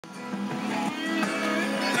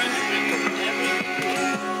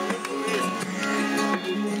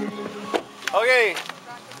Okay.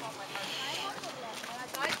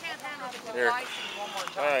 Here.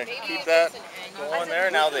 Alright, keep that going there.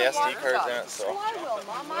 Now the SD card's in it, so.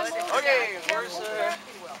 Okay, where's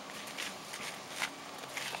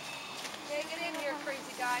Get in here,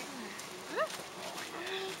 crazy guy.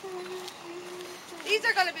 These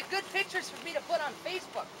are going to be good pictures for me to put on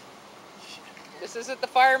Facebook. This isn't the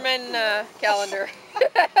fireman calendar.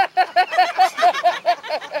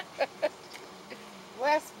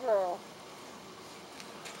 Westboro.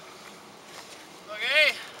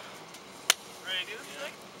 Okay. Ready to do this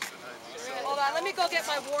thing? Hold on, let me go get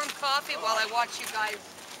my warm coffee while I watch you guys.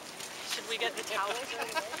 Should we get the towels?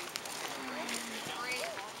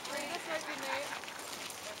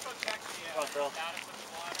 Oh, Phil.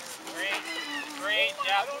 Great,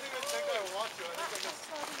 yeah. I don't even think I want to. I think I just...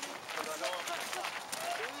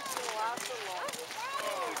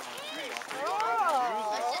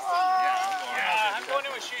 Yeah, I'm going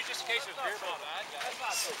to a shoe just in case there's beer bomb. That's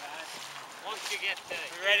not so bad. Once you get to...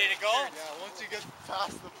 You ready to go? Yeah, once you get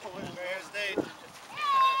past the point of the stage.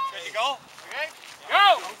 Ready to go? Okay?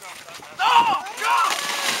 Go! No! Go!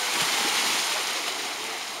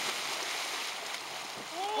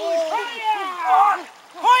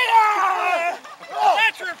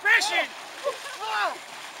 That's refreshing!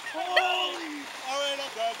 Holy! Alright,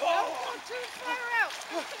 I'm done. Oh, too far out.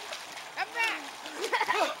 Come back.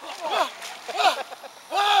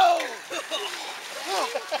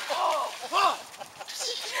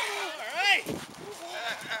 Alright!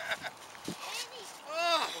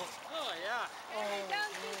 Oh, yeah.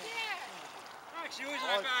 Actually, who's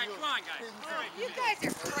my guy? Come on, guys. Alright. You guys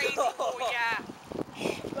are crazy. Oh, yeah.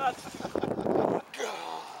 That's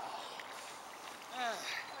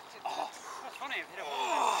funny. I've hit it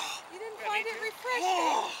once. You didn't find it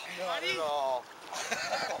refreshing. Not at all.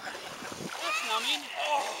 That's numbing.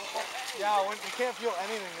 Yeah, when you can't feel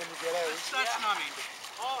anything when you get out. That's numbing.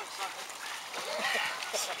 Oh, it's something.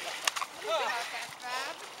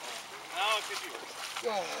 No, it could be worse.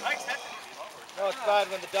 Mike's that. No, it's bad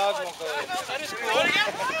when the dog won't go in. That is cool.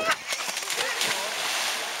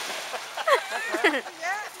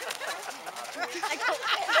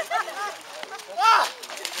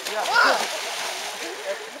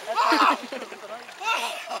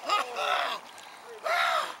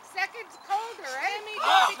 Second's colder, right?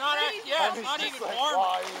 It's not, yeah, it's not even warm.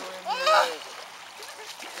 Why are you in there?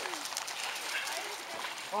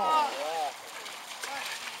 Oh, wow.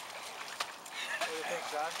 What do you think,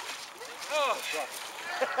 John? I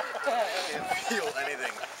can't feel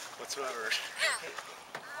anything whatsoever.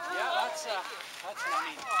 Yeah, that's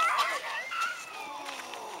numbing.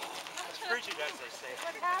 It's frigid, as they say.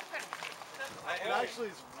 What happened? It actually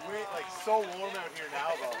is way, so warm out here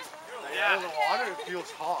now, though. Yeah. The water, it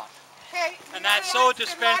feels hot. Hey, And that so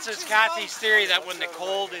dispenses Kathy's theory that when it's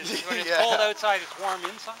cold outside, it's warm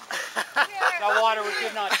inside. That water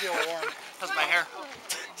did not feel warm. That's my hair.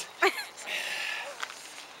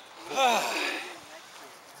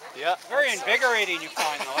 Yeah. Very invigorating, you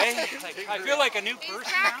find, though, eh? Like, I feel like a new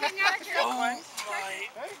person now. Oh, my.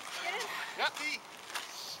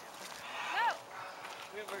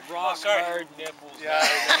 Rock hard nipples. Yeah, I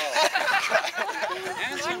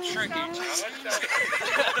And some shrinkage.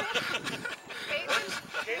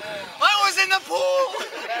 I was in the pool!